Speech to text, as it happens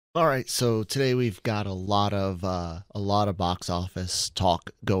All right, so today we've got a lot of box office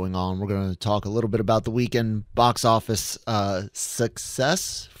talk going on. We're going to talk a little bit about the weekend box office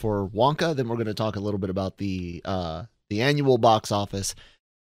success for Wonka. Then we're going to talk a little bit about the annual box office,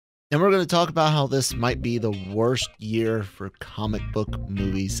 and we're going to talk about how this might be the worst year for comic book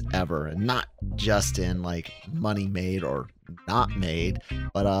movies ever, and not just in like money made or not made,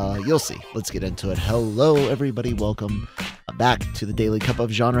 but you'll see. Let's get into it. Hello, everybody. Welcome back to the Daily Cup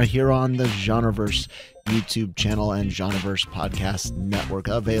of Genre here on the Genreverse YouTube channel and Genreverse Podcast Network,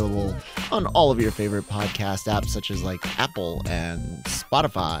 available on all of your favorite podcast apps such as like Apple and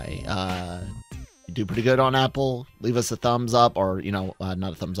Spotify. You do pretty good on Apple, leave us a thumbs up, or not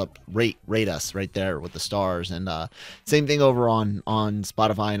a thumbs up, rate us right there with the stars. And same thing over on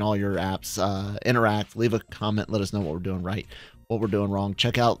Spotify and all your apps. Interact, leave a comment, let us know what we're doing right, what we're doing wrong.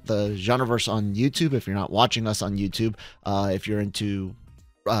 Check out the Genreverse on YouTube if you're not watching us on YouTube. If you're into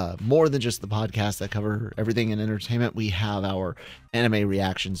more than just the podcast that cover everything in entertainment, we have our anime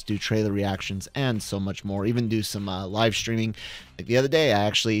reactions, do trailer reactions, and so much more. Even do some live streaming. Like the other day, I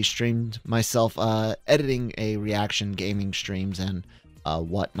actually streamed myself editing a reaction gaming streams and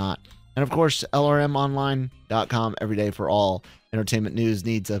whatnot. And of course, LRMonline.com every day for all entertainment news,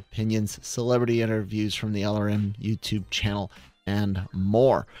 needs, opinions, celebrity interviews from the LRM YouTube channel, and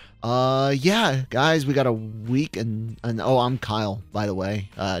more. Yeah, guys, we got a week and oh, I'm Kyle, by the way.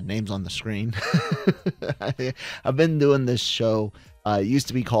 Name's on the screen. I've been doing this show. It used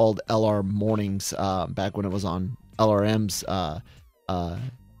to be called LR Mornings, back when it was on LRM's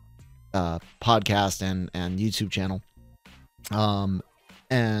podcast and YouTube channel.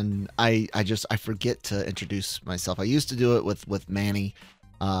 And I forget to introduce myself. I used to do it with Manny,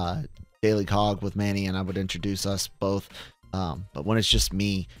 Daily COG with Manny, and I would introduce us both. But when it's just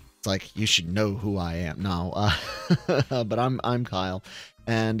me, it's like, you should know who I am. No, but I'm Kyle,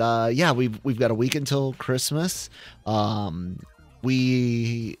 and yeah, we've got a week until Christmas.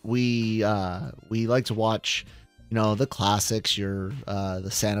 We like to watch, the classics, the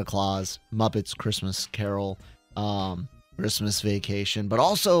Santa Claus, Muppets Christmas Carol, Christmas Vacation, but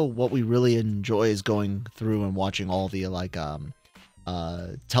also what we really enjoy is going through and watching all the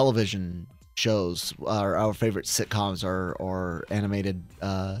television shows, our favorite sitcoms or animated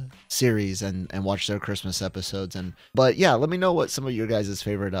series, and watch their Christmas episodes. But yeah, let me know what some of your guys'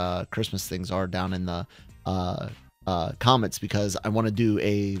 favorite Christmas things are down in the comments, because I want to do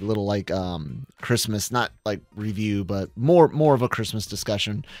a little Christmas, not like review, but more of a Christmas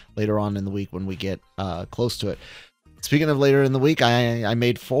discussion later on in the week when we get close to it. Speaking of later in the week, I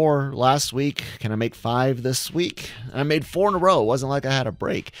made 4 last week. Can I make 5 this week? I made 4 in a row. It wasn't like I had a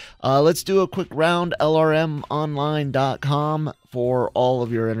break. Let's do a quick round. LRMonline.com for all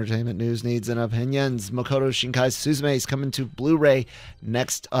of your entertainment news, needs, and opinions. Makoto Shinkai's Suzume is coming to Blu-ray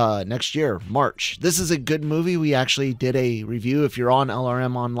next year, March. This is a good movie. We actually did a review. If you're on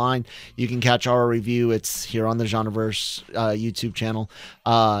LRM Online, you can catch our review. It's here on the Genreverse YouTube channel.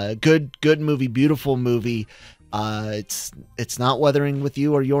 Good movie, beautiful movie. It's not Weathering with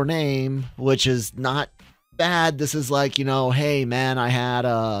You or Your Name, which is not bad. This is like, hey man, I had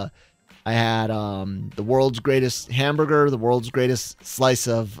the world's greatest hamburger, the world's greatest slice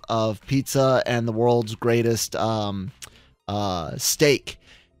of pizza, and the world's greatest steak,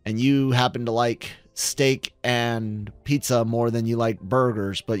 and you happen to like steak and pizza more than you like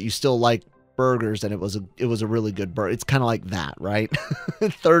burgers, but you still like burgers, and it was a really good burger. It's kind of like that, right?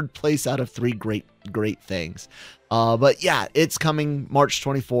 Third place out of 3 great things. But yeah, it's coming March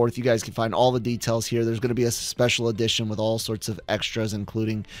 24th. You guys can find all the details here. There's going to be a special edition with all sorts of extras,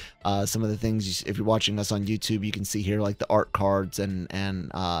 including some of the things, if you're watching us on YouTube, you can see here, like the art cards and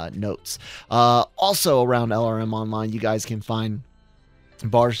notes. Also around LRM Online, you guys can find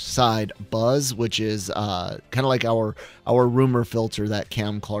Barside Buzz, which is kind of like our rumor filter that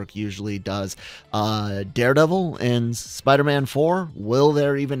Cam Clark usually does. Daredevil and Spider-Man 4. Will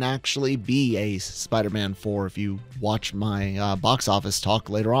there even actually be a Spider-Man 4? If you watch my box office talk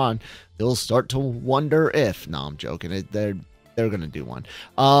later on, you'll start to wonder if. No, I'm joking. They're gonna do one.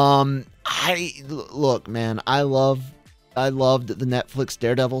 Look, man, I loved the Netflix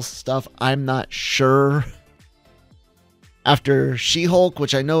Daredevil stuff. I'm not sure after She-Hulk,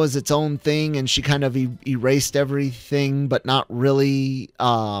 which I know is its own thing, and she kind of erased everything, but not really.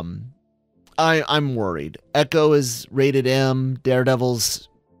 I'm worried. Echo is rated M. Daredevil's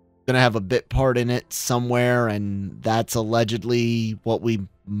gonna have a bit part in it somewhere, and that's allegedly what we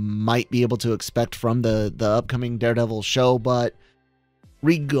might be able to expect from the upcoming Daredevil show. But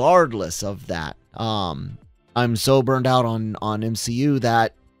regardless of that, I'm so burned out on MCU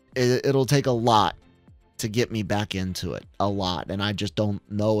that it'll take a lot to get me back into it a lot, and I just don't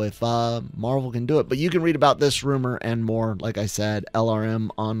know if Marvel can do it. But you can read about this rumor and more, like I said,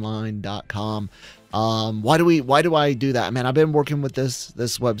 lrmonline.com. Why do I do that? Man, I've been working with this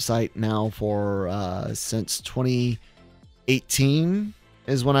website now for since 2018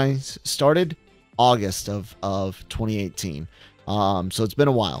 is when I started, August of 2018. So it's been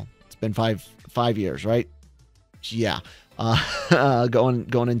a while. It's been five years, right? Yeah.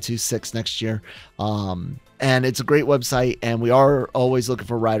 Going into 6 next year. And it's a great website, and we are always looking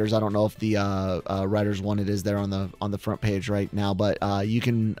for writers. I don't know if the writers wanted is there on the front page right now, but you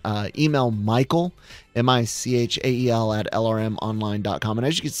can email Michael, Michael at lrmonline.com. And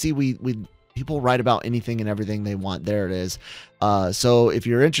as you can see, we people write about anything and everything they want. There it is. So if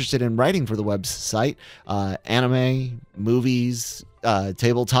you're interested in writing for the website, anime, movies,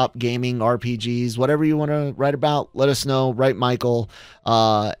 tabletop gaming, RPGs, whatever you want to write about, let us know. Write Michael,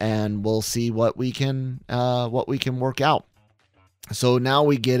 and we'll see what we can work out. So now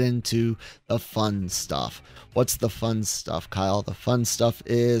we get into the fun stuff. What's the fun stuff, Kyle? The fun stuff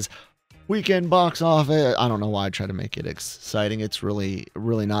is weekend box office. I don't know why I try to make it exciting. It's really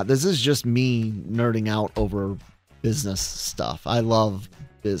not. This is just me nerding out over business stuff. I love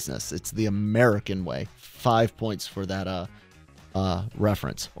business. It's the American way. 5 points for that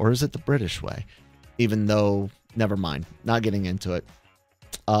reference. Or is it the British way? Even though, never mind. Not getting into it.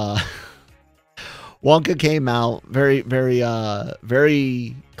 Wonka came out.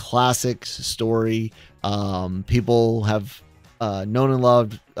 Very classic story. People have known and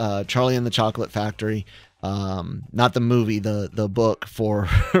loved Charlie and the Chocolate Factory. Not the movie, the book for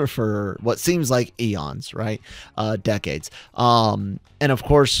for what seems like eons, right? Decades. And of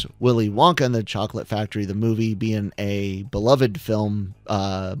course, Willy Wonka and the Chocolate Factory, the movie, being a beloved film,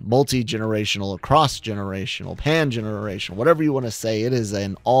 multi-generational, cross-generational, pan-generational, whatever you want to say. It is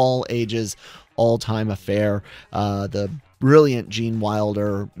an all ages, all-time affair. The brilliant Gene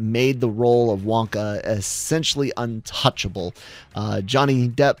Wilder made the role of Wonka essentially untouchable. Johnny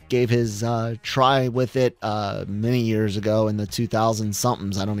Depp gave his try with it many years ago in the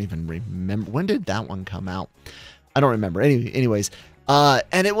 2000-somethings. I don't even remember. When did that one come out? I don't remember. Anyways,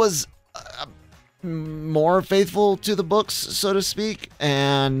 and it was more faithful to the books, so to speak,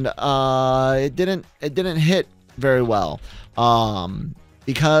 and it didn't hit very well,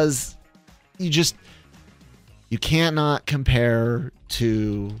 because you cannot compare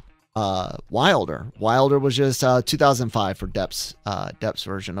to Wilder. Wilder was just 2005 for Depp's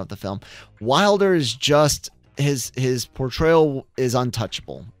version of the film. Wilder is just his portrayal is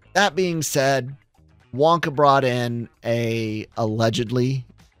untouchable. That being said, Wonka brought in a allegedly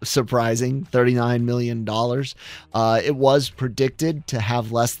surprising $39 million. It was predicted to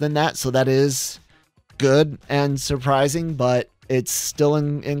have less than that, so that is good and surprising, but it's still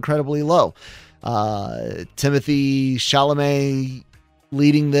incredibly low. Timothy Chalamet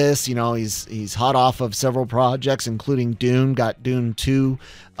leading this, he's hot off of several projects, including Dune. Got Dune 2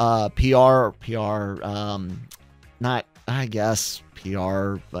 PR, not, I guess,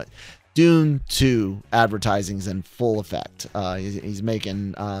 PR, but Dune 2 advertising's in full effect. He's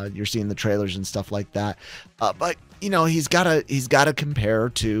making, you're seeing the trailers and stuff like that. But he's gotta compare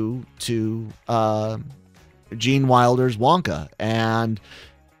to Gene Wilder's Wonka, and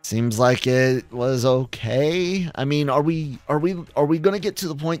seems like it was okay. I mean, are we going to get to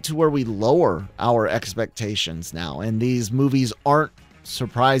the point to where we lower our expectations now, and these movies aren't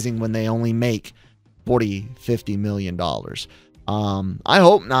surprising when they only make $40-50 million? I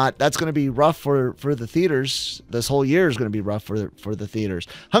hope not. That's going to be rough for the theaters. This whole year is going to be rough for the theaters.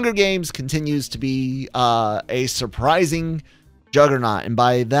 Hunger Games continues to be a surprising juggernaut, and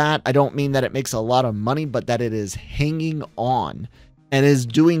by that I don't mean that it makes a lot of money, but that it is hanging on and is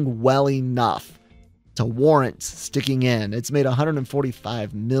doing well enough to warrant sticking in. It's made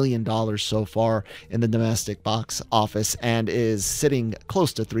 $145 million so far in the domestic box office and is sitting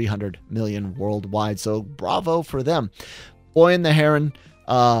close to $300 million worldwide. So bravo for them. Boy and the Heron,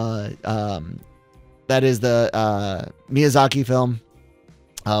 that is the Miyazaki film.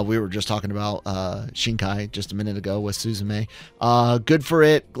 We were just talking about Shinkai just a minute ago with Suzume. Good for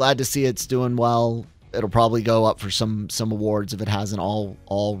it. Glad to see it's doing well. It'll probably go up for some awards if it hasn't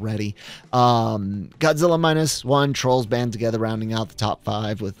already. Godzilla -1, Trolls Band Together rounding out the top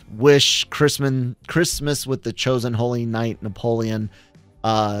 5 with Wish, Christmas with the Chosen Holy Night, Napoleon,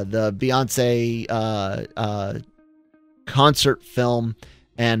 the Beyonce concert film,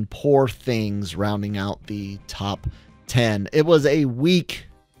 and Poor Things rounding out the top 10. It was a weak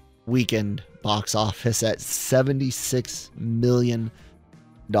weekend box office at $76 million.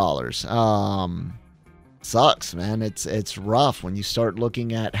 sucks, man. It's rough when you start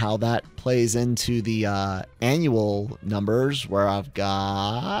looking at how that plays into the annual numbers, where I've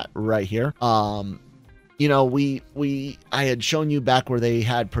got right here. You know, I had shown you back where they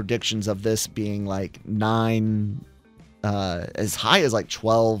had predictions of this being like as high as like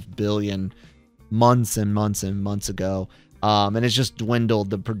 12 billion months and months and months ago. And it's just dwindled,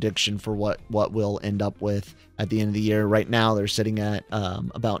 the prediction for what we'll end up with at the end of the year. Right now, they're sitting at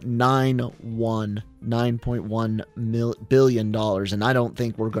about $9.1 billion, and I don't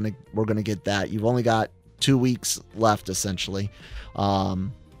think we're gonna get that. You've only got 2 weeks left, essentially,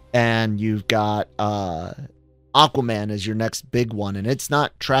 and you've got Aquaman is your next big one, and it's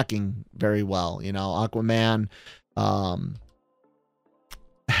not tracking very well. You know, Aquaman.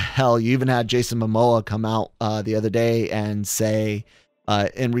 Hell, you even had Jason Momoa come out the other day and say,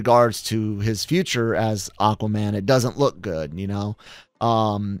 in regards to his future as Aquaman, it doesn't look good, you know?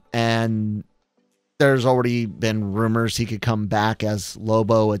 And there's already been rumors he could come back as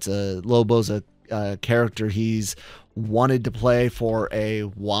Lobo. Lobo's a character he's wanted to play for a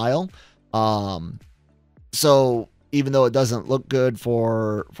while. So even though it doesn't look good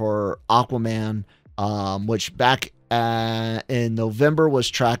for Aquaman, which back in November was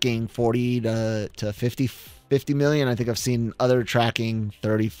tracking 40 to 50 million. I think I've seen other tracking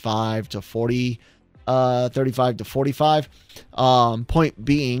 35 to 40, 35 to 45. Point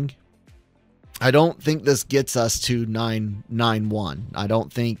being, I don't think this gets us to 991. I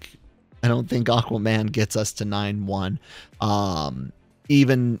don't think Aquaman gets us to 91.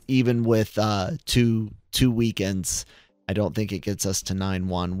 Even with two weekends, I don't think it gets us to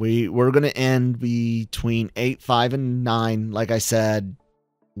 9-1. We're going to end between 8-5 and 9, like I said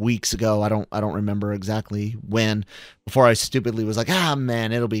weeks ago. I don't remember exactly when, before I stupidly was like,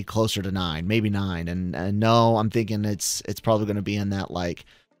 man, it'll be closer to 9, maybe 9. And no, I'm thinking it's probably going to be in that like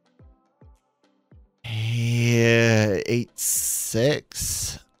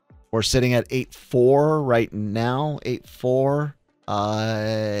 8-6. We're sitting at 8-4 right now. 8-4.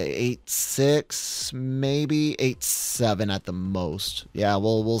 8-6, maybe 8-7 at the most. Yeah,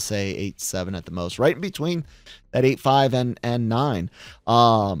 we'll say 8-7 at the most, right in between that 8-5 and 9,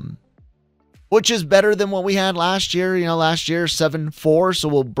 which is better than what we had last year. You know, last year 7-4, so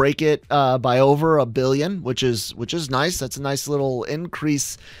we'll break it by over $1 billion, which is nice. That's a nice little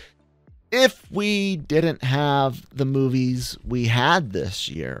increase. If we didn't have the movies we had this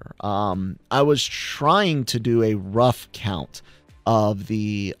year, I was trying to do a rough count of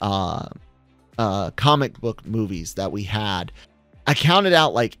the comic book movies that we had. I counted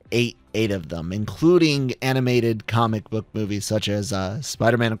out like eight of them, including animated comic book movies such as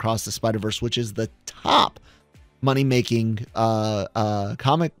Spider-Man Across the Spider-Verse, which is the top money-making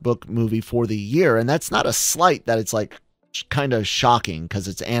comic book movie for the year. And that's not a slight that it's like kind of shocking because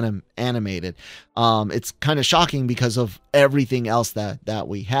it's animated. It's kind of shocking because of everything else that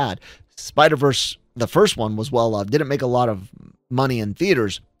we had. Spider-Verse, the first one, was well loved. Didn't make a lot of money in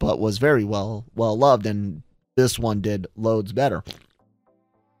theaters, but was very well loved, and this one did loads better.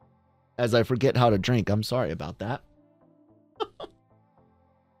 As I forget how to drink, I'm sorry about that.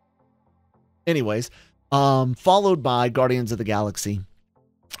 Anyways, followed by Guardians of the Galaxy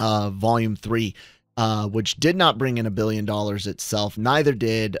Volume 3, which did not bring in $1 billion itself. Neither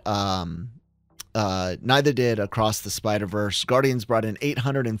did Across the Spider-Verse. Guardians brought in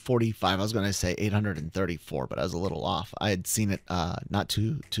 845. I was going to say 834, but I was a little off. I had seen it not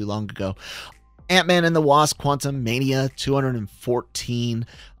too long ago. Ant-Man and the Wasp: Quantumania, 214.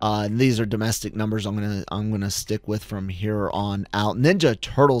 And these are domestic numbers I'm gonna stick with from here on out. Ninja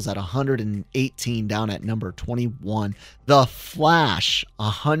Turtles at 118, down at number 21. The Flash,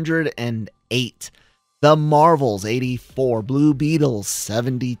 108. The Marvels, 84. Blue Beetles,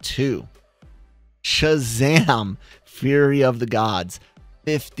 72. Shazam! Fury of the Gods,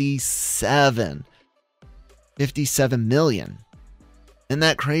 57 million. Isn't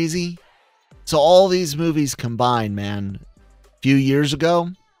that crazy? So all these movies combined, man, a few years ago,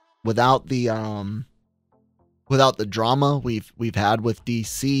 without the drama we've had with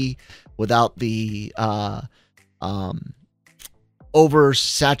DC, without the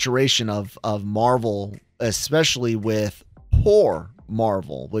oversaturation of Marvel, especially with poor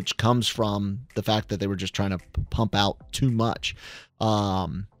Marvel, which comes from the fact that they were just trying to pump out too much.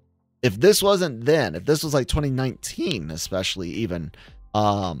 If this wasn't then, if this was like 2019, especially even,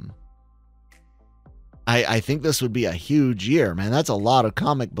 I think this would be a huge year, man. That's a lot of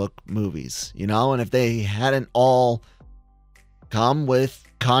comic book movies, you know, and if they hadn't all come with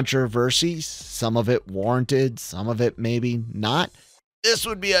controversies, some of it warranted, some of it maybe not, this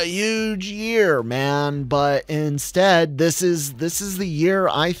would be a huge year, man. But instead, this is the year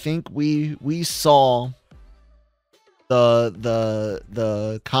I think we saw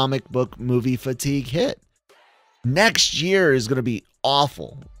the comic book movie fatigue hit. Next year is going to be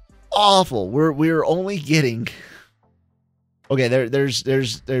awful. Awful. We're only getting okay, there's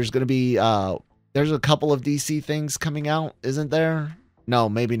going to be there's a couple of DC things coming out, isn't there? No,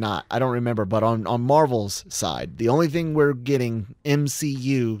 maybe not. I don't remember. But on Marvel's side, the only thing we're getting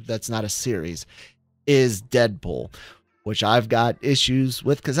MCU that's not a series is Deadpool, which I've got issues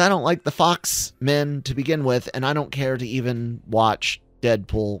with because I don't like the Fox men to begin with, and I don't care to even watch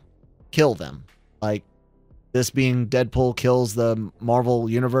Deadpool kill them. Like, this being Deadpool kills the Marvel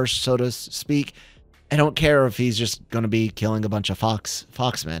universe, so to speak. I don't care if he's just going to be killing a bunch of Fox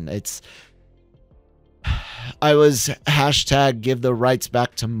men. I was hashtag give the rights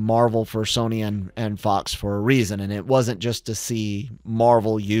back to Marvel for Sony and Fox for a reason, and it wasn't just to see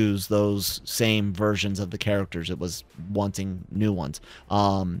Marvel use those same versions of the characters. It was wanting new ones.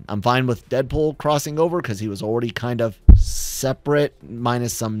 I'm fine with Deadpool crossing over because he was already kind of separate,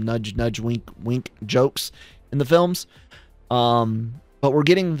 minus some nudge, nudge, wink, wink jokes in the films. But we're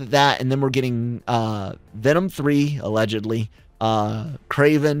getting that, and then we're getting Venom 3, allegedly,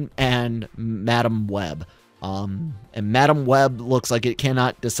 Kraven, and Madam Web. And Madam Web looks like it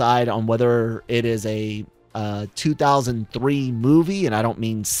cannot decide on whether it is a 2003 movie, and I don't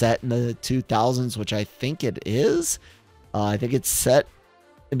mean set in the 2000s, which I think it is. I think it's set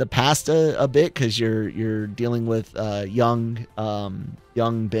in the past a bit because you're dealing with young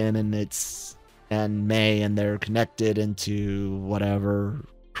Ben and May, and they're connected into whatever.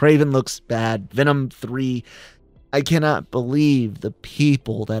 Kraven looks bad. Venom 3. I cannot believe the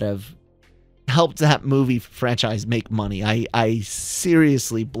people that have helped that movie franchise make money. I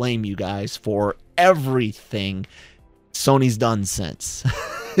seriously blame you guys for everything Sony's done since.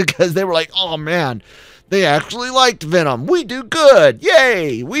 Because they were like, oh man, they actually liked Venom. We do good.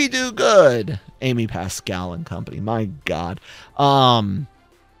 Yay, we do good. Amy Pascal and company. My God.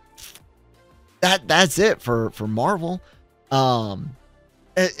 That's it for Marvel.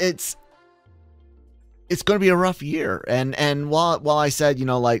 It's going to be a rough year. And while I said, you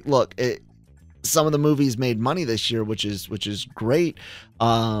know, like, look, some of the movies made money this year, which is great.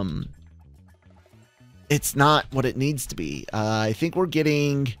 It's not what it needs to be. I think we're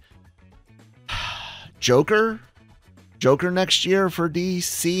getting Joker next year for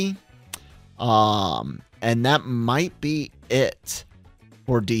DC. And that might be it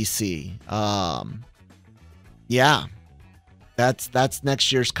for DC. Yeah. That's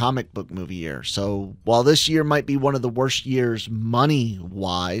next year's comic book movie year. So while this year might be one of the worst years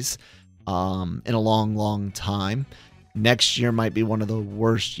money-wise in a long, long time, next year might be one of the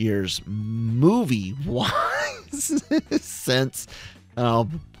worst years movie-wise since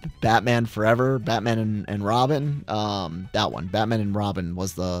Batman Forever, Batman and Robin. That one, Batman and Robin,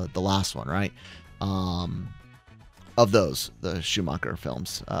 was the last one, right? Of those, the Schumacher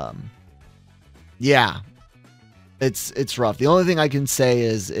films. Yeah. It's rough. The only thing I can say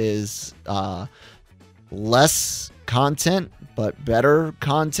is less content, but better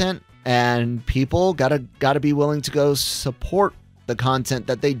content, and people gotta be willing to go support the content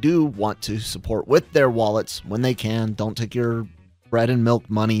that they do want to support with their wallets when they can. Don't take your bread and milk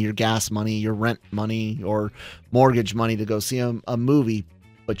money, your gas money, your rent money, or mortgage money to go see a movie.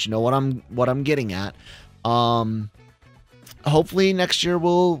 But you know what I'm getting at. Hopefully next year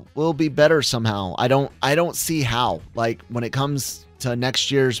will be better somehow. I don't see how. Like, when it comes to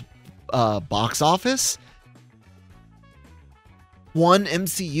next year's box office, one,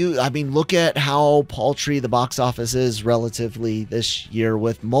 MCU, I mean, look at how paltry the box office is relatively this year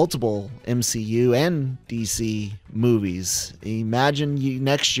with multiple MCU and DC movies. Imagine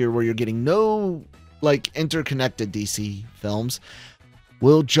next year where you're getting no, like, interconnected DC films.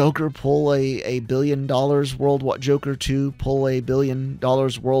 Will Joker pull $1 billion worldwide? Joker 2 pull $1 billion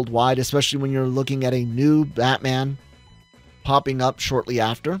worldwide, especially when you're looking at a new Batman popping up shortly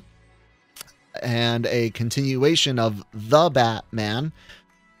after, and a continuation of the Batman,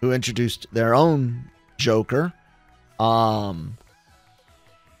 who introduced their own Joker. I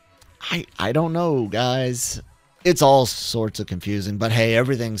don't know, guys. It's all sorts of confusing, but hey,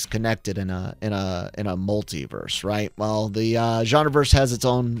 everything's connected in a multiverse, right? Well, the Genreverse has its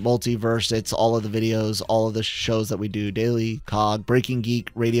own multiverse. It's all of the videos, all of the shows that we do. Daily COG, Breaking Geek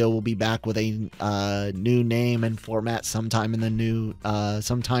Radio will be back with a new name and format sometime in the new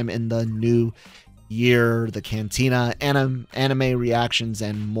year. The Cantina, anime reactions,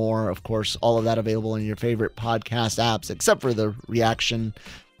 and more. Of course, all of that available in your favorite podcast apps, except for the reaction,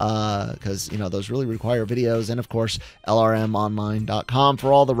 because, you know, those really require videos. And of course, lrmonline.com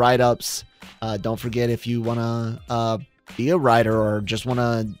for all the write-ups. Don't forget, if you want to be a writer or just want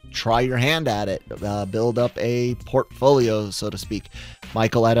to try your hand at it, build up a portfolio, so to speak.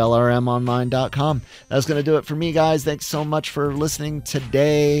 Michael at lrmonline.com. That's going to do it for me, guys. Thanks so much for listening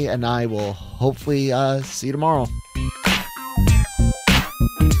today, and I will hopefully see you tomorrow.